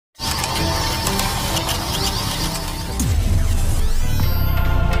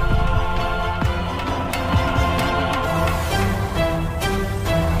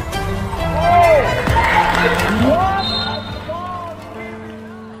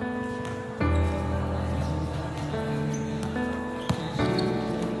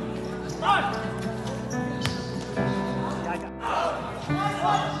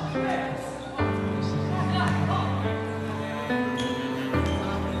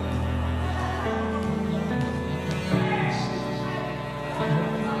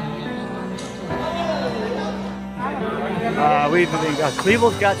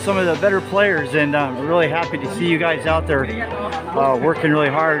Kalibo's got some of the better players, and we're really happy to see you guys out there working really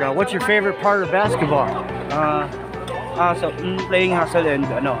hard. What's your favorite part of basketball? So playing hustle and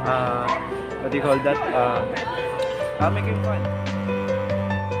what do you call that? Making fun.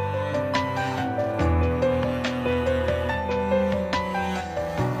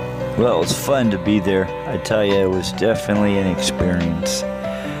 Well, it was fun to be there. I tell you, it was definitely an experience.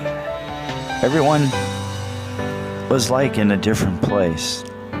 Everyone was like in a different place.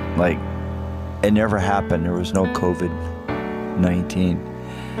 Like, it never happened. There was no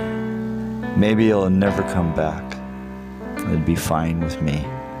COVID-19. Maybe it'll never come back. It'd be fine with me.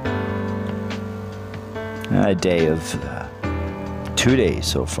 A day of 2 days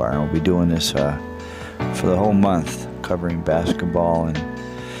so far. I'll be doing this for the whole month, covering basketball and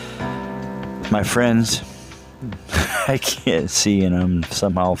my friends. I can't see, and I'm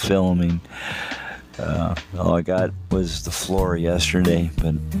somehow filming. All I got was the floor yesterday,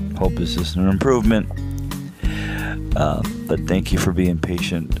 but hope this is an improvement. But thank you for being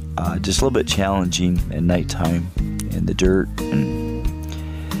patient. Just a little bit challenging at nighttime in the dirt,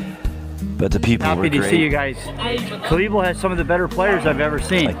 but the people were great. Happy to see you guys. Kalibo has some of the better players I've ever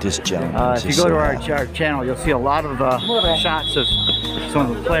seen. Like this gentleman. If you go to our channel, you'll see a lot of shots of some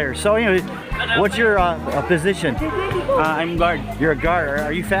of the players. So anyway, what's your position? I'm guard. You're a guard.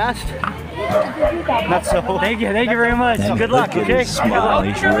 Are you fast? Not so. Thank you very much. Good luck, Look at okay? his smile.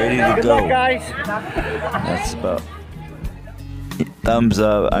 He's ready to Good go. luck, guys. That's about thumbs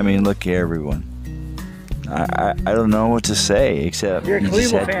up. I mean, look at everyone. I don't know what to say except you're a you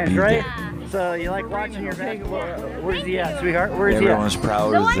just Kalibo had to fan, be right? there. So you like watching your basketball? Where's he at, sweetheart? Where's he at? Everyone's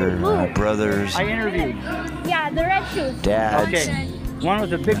proud of their brothers, I interviewed. Yeah, the red shoes. dads. Okay. One with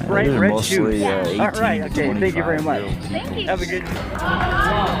the big bright They're red mostly, shoes. 18 All right. to Okay. Thank you very 25 much. year olds. Thank you. Have a good.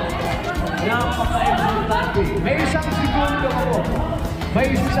 May isang segundo ako.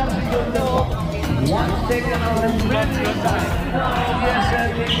 May isang segundo. 1 second on the remaining time.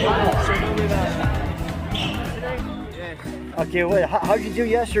 Okay. Wait. How'd you do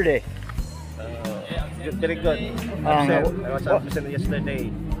yesterday? Very good. I was absent yesterday.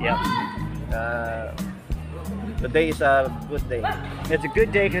 Yeah. Today is a good day. It's a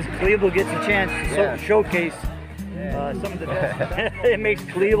good day because Kalibo gets a chance to Yeah. showcase some of the best. It makes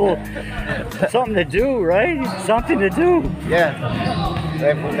Kalibo something to do, right? Something to do. Yeah.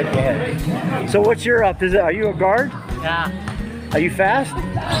 So what's your position? Are you a guard? Yeah. Are you fast?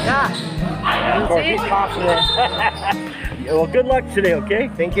 Yeah. Of course, he's confident. Well, good luck today, okay?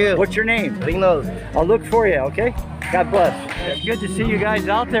 Thank you. What's your name? Ringnos. I'll look for you, okay? God bless. It's good to see you guys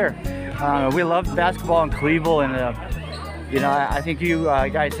out there. We love basketball in Kalibo, and you know, I think you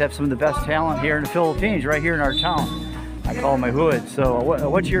guys have some of the best talent here in the Philippines, right here in our town. I call my hood. So,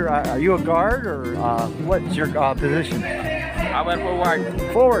 what's your? Are you a guard or what's your position? I went forward.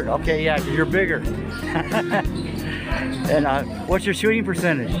 Forward. Okay, yeah, 'cause you're bigger. And what's your shooting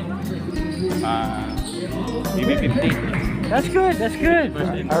percentage? Maybe 50. That's good. That's good.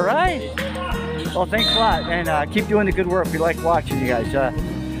 All right. Well, thanks a lot, and keep doing the good work. We like watching you guys.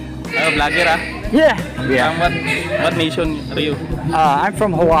 Vlogger, ah? Yeah. Yeah. What nation are you? I'm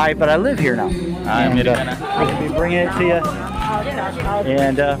from Hawaii, but I live here now. I'm American. I'll be bringing it to you.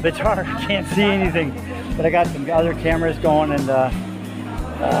 And it's hard. I can't see anything, but I got some other cameras going and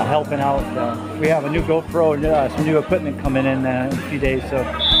helping out. We have a new GoPro and some new equipment coming in a few days, so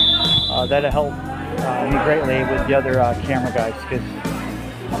that'll help me greatly with the other camera guys. Because,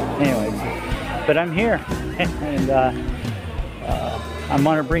 anyways, but I'm here, and I'm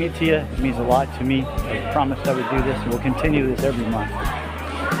going to bring it to you. It means a lot to me. I promised I would do this, and we'll continue this every month.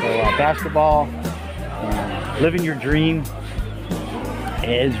 So basketball, living your dream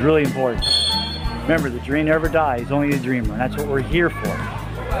is really important. Remember, the dream never dies, only the dreamer, and that's what we're here for.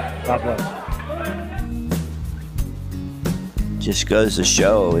 God bless. Just goes to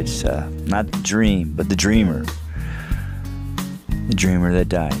show it's not the dream, but the dreamer. The dreamer that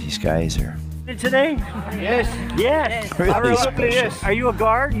dies. These guys are Today? Yes. Yes. really special. Yes. Are you a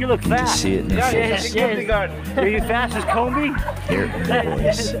guard? You look You just fast. see it in their face. Yes. Are you fast as Comby? Hear it in their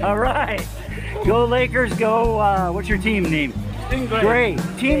voice. All right. Go Lakers, go. What's your team name? Stingray. Gray.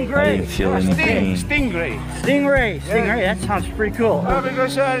 Team I Gray. didn't feel any pain. Stingray. Stingray. Stingray. That sounds pretty cool.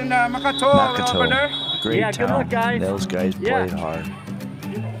 Because in Makato, over there. Makato. Great Yeah, good town. luck, guys. Those guys Yeah. played hard.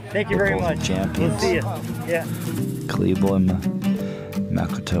 Thank you very Both much. champions. We'll see you. Yeah. Kalibo and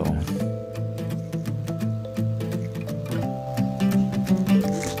Makato.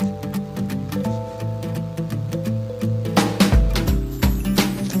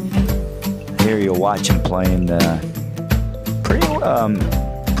 Here you watch him playing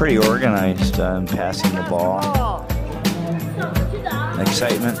pretty organized, passing the ball.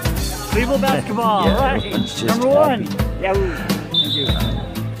 excitement. Kalibo basketball, Yeah, all right. everyone's just Number one. happy. Yeah, thank you. You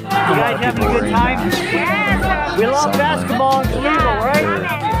guys having a good time? We love basketball in Kalibo, right?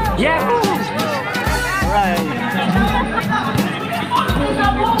 Yeah. Right.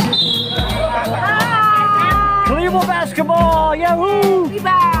 Kalibo basketball, yahoo! We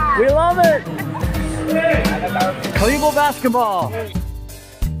love it. Kalibo basketball.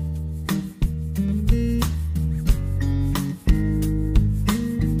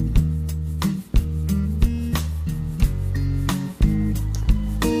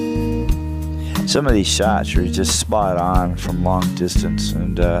 Some of these shots are just spot on from long distance,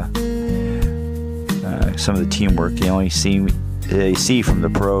 and some of the teamwork you only see from the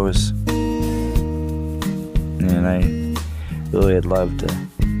pros. And I really would love to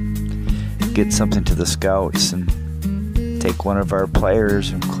get something to the scouts and take one of our players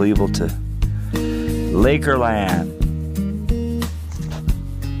from Kalibo to Lakerland.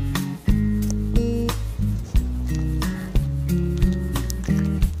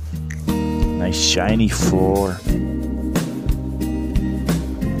 Nice shiny floor.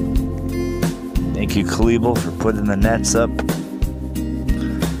 Thank you, Kalibo, for putting the nets up,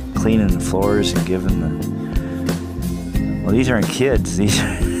 cleaning the floors, and giving the. Well, these aren't kids. These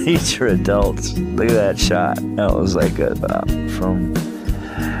are adults. Look at that shot. That was like that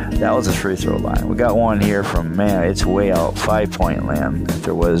was a free throw line. We got one here from, man, it's way out 5-point land.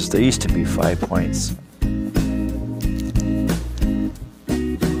 There used to be 5 points.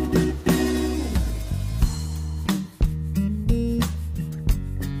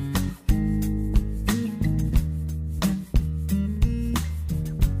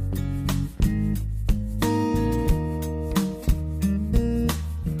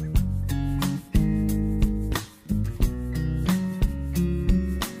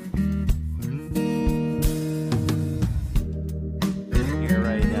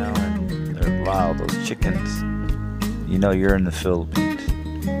 Wow, those chickens. You know you're in the Philippines.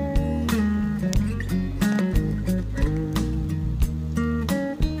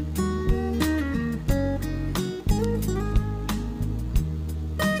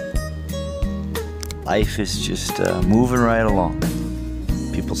 Life is just moving right along.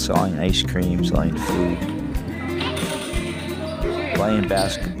 People selling ice cream, selling food, playing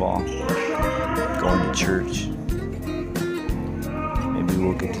basketball, going to church. Maybe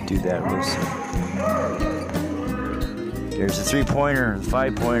we'll get to do that real soon. There's a 3-pointer, the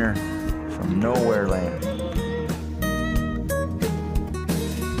 5-pointer from nowhere land.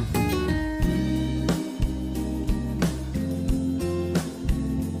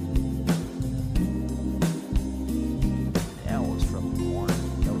 That was from the corner.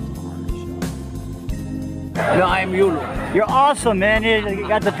 That was the hardest shot. No, I'm Yulo. You're awesome, man. You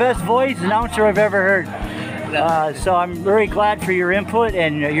got the best voice announcer I've ever heard. So I'm very glad for your input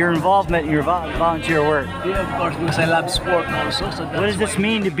and your involvement in your volunteer work. Yeah, of course, because I love sport also. So What does this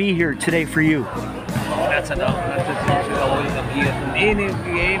mean to be here today for you? that's enough. That's it. I always come here in any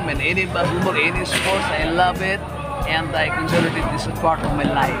game and any basketball, any sports. I love it, and I consider this a part of my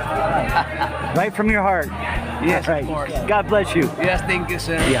life. Right from your heart. Yes, right. of course. God bless you. Yes, thank you,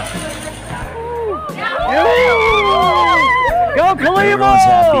 sir. Yeah. Go Kalibo! Everyone's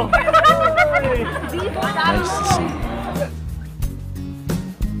happy. Nice to see.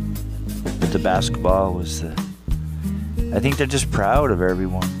 But the basketball was I think they're just proud of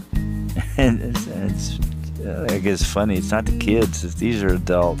everyone. And it's I guess funny. It's not the kids. These are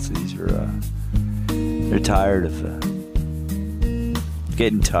adults. These are they're tired of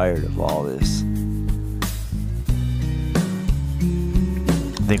getting tired of all this.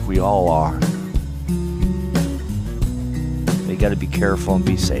 I think we all are. They got to be careful and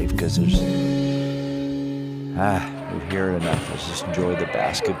be safe because there's we've heard enough. Let's just enjoy the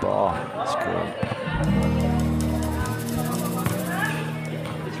basketball. It's great.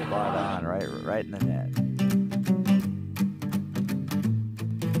 Spot on, right in the net.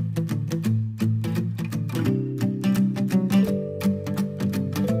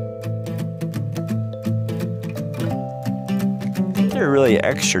 They're really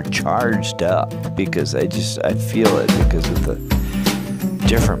extra charged up because I feel it because of the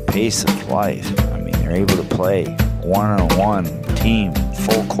different pace of life. I mean, they're able to play one-on-one, team,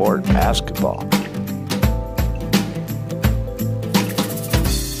 full court basketball.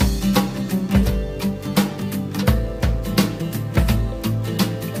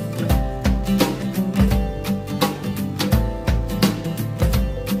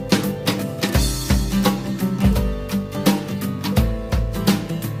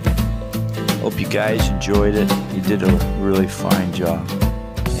 Hope you guys enjoyed it. You did a really fine job.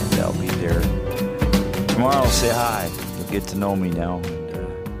 And I'll be there tomorrow. Say hi. The get to know me now,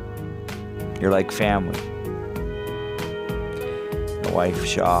 and you're like family. My wife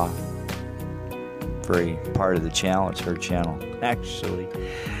Shaw, very part of the channel. It's her channel actually,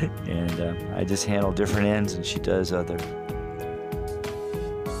 and I just handle different ends, and she does other.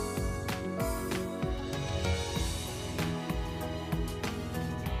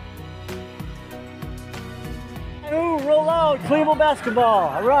 Ooh, roll out, Kalibo basketball.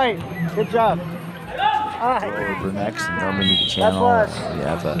 All right, good job. All right. Over next, and Normandy channel. Les. We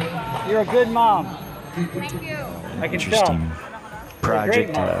have a You're a good mom. Thank you. I can interesting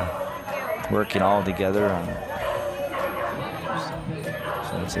project mom. working all together on.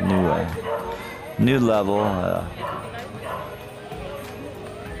 So it's a new level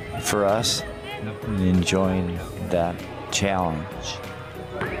for us. Enjoying that challenge.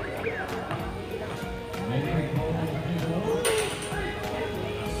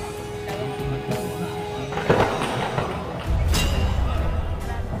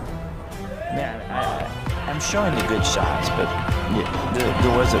 Man, I'm showing the good shots, but yeah,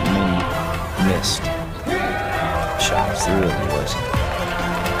 there wasn't many missed shots. There really wasn't.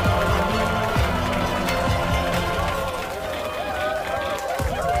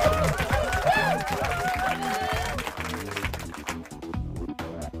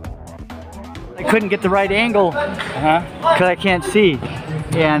 I couldn't get the right angle because I can't see,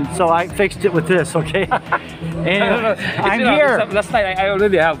 and so I fixed it with this. Okay, and I'm here. Last night I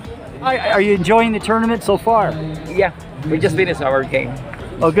already have. Are you enjoying the tournament so far? Yeah, we just finished our game.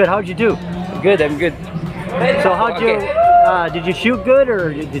 Oh, good. How'd you do? Good, I'm good. So how'd you? Did you shoot good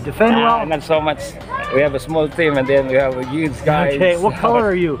or did you defend well? Not so much. We have a small team and then we have a huge guys. Okay. What color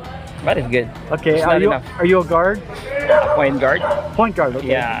are you? But it's good. Okay. It's not enough. Are you a guard? Point guard. Point guard. Okay.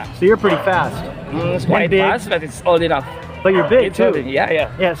 Yeah. So you're pretty fast. It's quite big. fast, but it's old enough. But you're big It's too. old,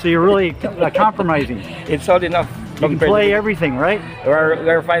 yeah. Yeah. So you're really compromising. It's old enough. You can play everything, right?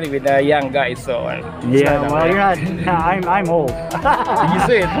 We're fighting with young guys, so Yeah. Well, you're not. I'm old. You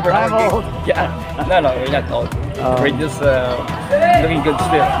see it? I'm old. Yeah. No, we're not old. We're just looking good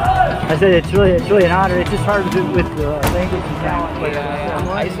still. I said it's really an honor. It's just hard to do with language and talent. But,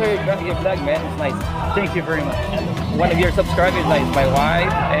 I saw your vlog, man. It's nice. Thank you very much. One of your subscribers is my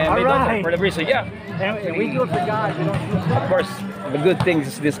wife and my All daughter right. for the reason. Yeah. And we do it for God. We don't do it for Of course, the good thing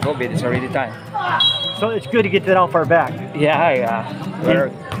is this COVID is already time. So it's good to get that off our back Yeah.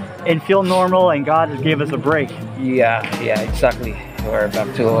 and feel normal, and God has gave us a break. Yeah, exactly. We're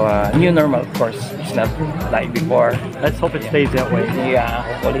back to new normal, of course. It's not like before. Let's hope it stays that way. Yeah,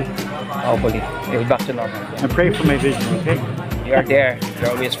 hopefully. We're back to normal. And pray for my vision, okay? You are there.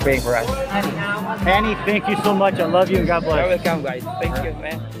 You're always praying for us. Annie, thank you so much. I love you and God You're bless. welcome, guys. Thank you,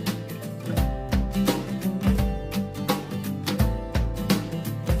 man.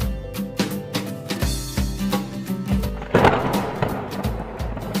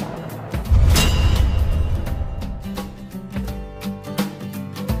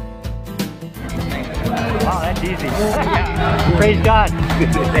 Wow, that's easy. Praise God.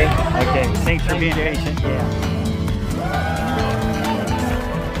 Okay, thanks for being patient. Yeah.